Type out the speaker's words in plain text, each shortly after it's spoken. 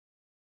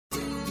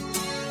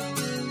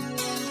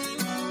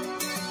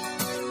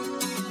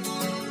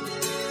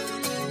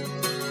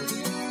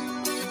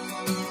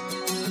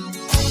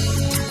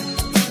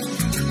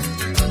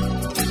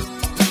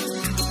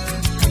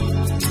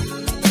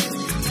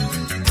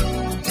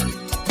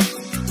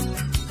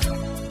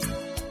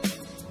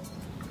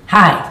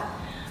Hi,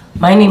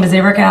 my name is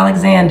Erika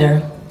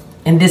Alexander,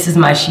 and this is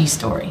my She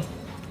Story.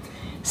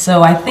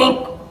 So I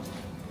think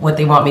what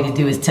they want me to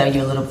do is tell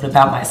you a little bit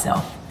about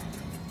myself.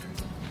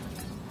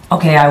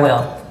 Okay, I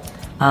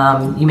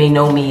will. You may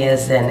know me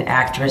as an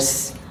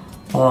actress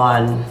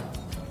on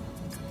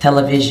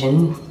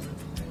television.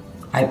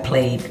 I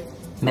played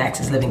Max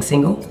in Living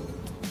Single.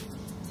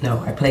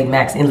 I played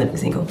Max in Living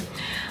Single.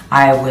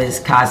 I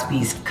was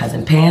Cosby's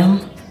cousin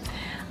Pam.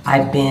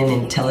 I've been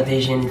in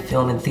television,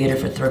 film, and theater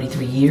for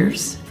 33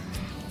 years,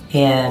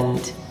 and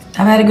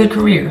I've had a good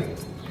career.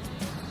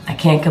 I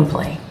can't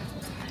complain.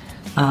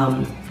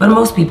 But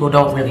most people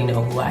don't really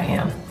know who I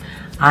am.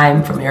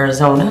 I'm from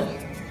Arizona.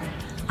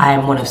 I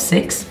am one of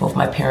 6. Both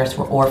my parents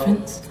were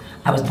orphans.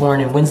 I was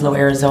born in Winslow,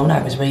 Arizona.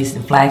 I was raised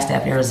in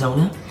Flagstaff,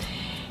 Arizona.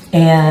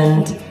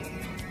 And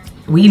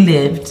we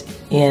lived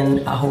in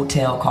a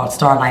hotel called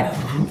Starlight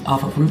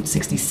off of Route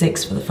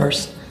 66 for the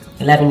first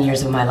 11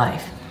 years of my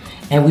life.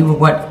 And we were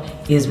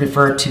what is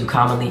referred to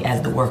commonly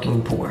as the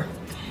working poor.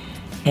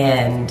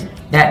 And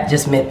that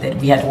just meant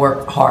that we had to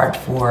work hard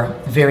for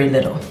very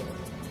little.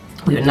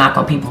 We would knock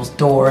on people's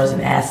doors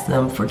and ask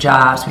them for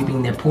jobs,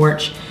 sweeping their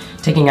porch,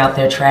 taking out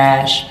their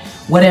trash,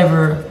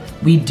 whatever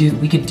we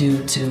could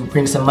do to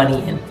bring some money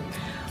in.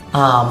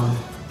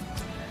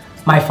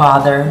 My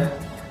father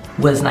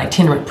was an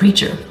itinerant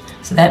preacher,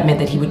 so that meant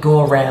that he would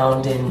go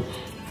around and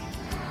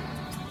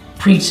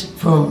preach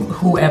from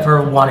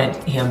whoever wanted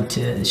him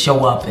to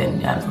show up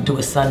and do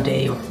a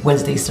Sunday or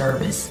Wednesday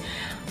service.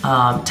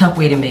 Tough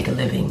way to make a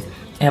living.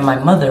 And my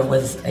mother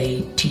was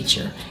a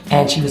teacher,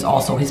 and she was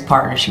also his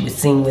partner. She would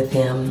sing with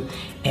him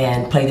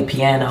and play the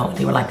piano.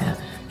 They were like a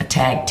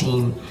tag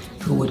team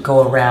who would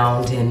go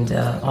around and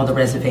on the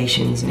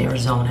reservations in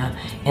Arizona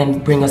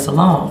and bring us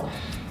along.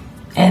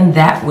 And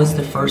that was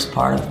the first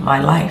part of my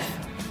life.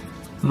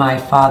 My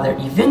father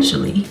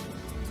eventually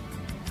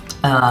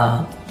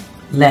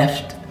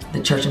left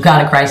the Church of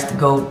God in Christ to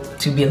go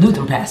to be a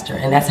Lutheran pastor,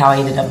 and that's how I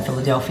ended up in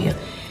Philadelphia.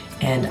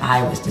 And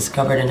I was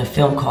discovered in a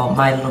film called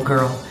My Little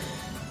Girl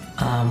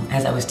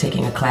as I was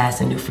taking a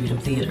class in New Freedom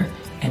Theater,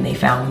 and they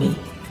found me.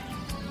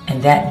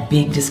 And that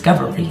big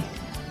discovery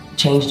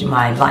changed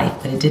my life,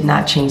 but it did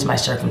not change my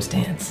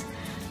circumstance.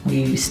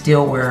 We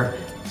still were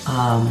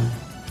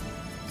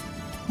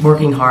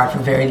working hard for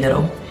very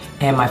little,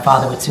 and my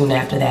father would soon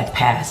after that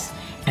pass,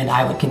 and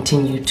I would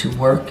continue to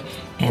work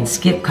and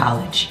skip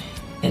college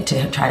and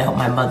to try to help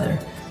my mother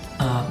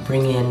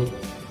bring in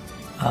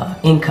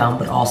income,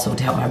 but also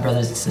to help my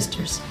brothers and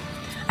sisters.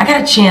 I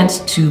got a chance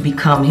to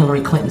become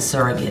Hillary Clinton's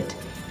surrogate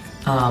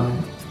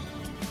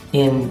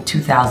in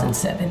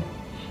 2007,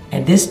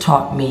 and this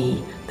taught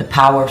me the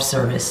power of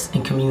service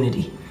and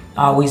community.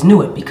 I always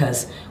knew it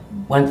because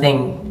one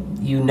thing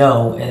you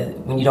know,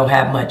 when you don't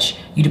have much,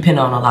 you depend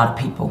on a lot of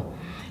people.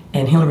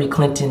 And Hillary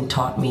Clinton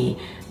taught me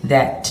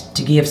that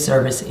to give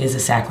service is a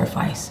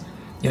sacrifice.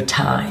 Your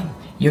time,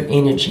 your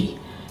energy,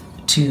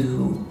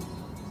 to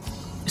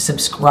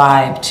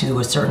subscribe to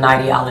a certain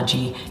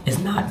ideology is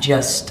not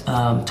just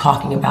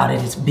talking about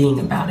it, it's being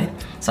about it.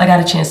 So I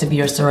got a chance to be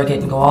her surrogate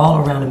and go all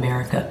around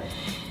America,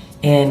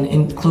 and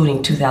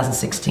including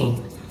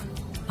 2016.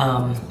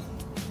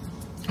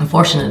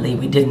 Unfortunately,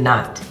 we did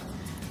not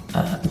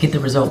get the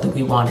result that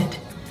we wanted,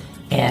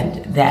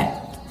 and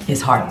that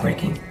is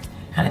heartbreaking.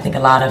 And I think a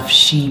lot of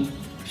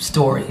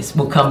SheStories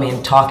will come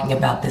in talking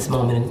about this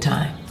moment in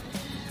time.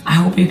 I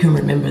hope you can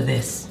remember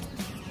this,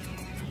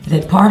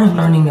 that part of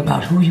learning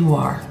about who you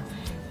are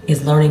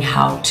is learning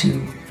how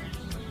to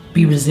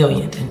be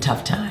resilient in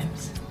tough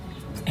times.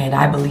 And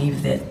I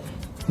believe that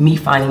me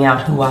finding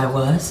out who I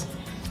was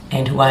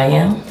and who I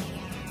am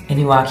and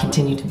who I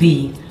continue to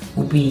be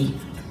will be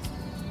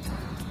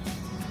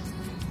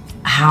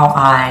how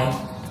I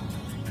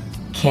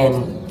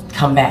can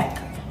come back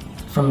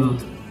from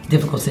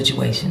difficult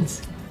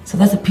situations. So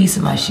that's a piece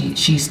of my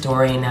she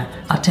story, and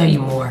I'll tell you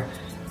more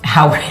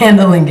how we're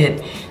handling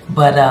it.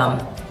 But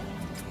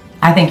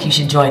I think you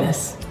should join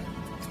us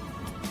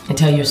and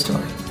tell your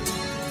story.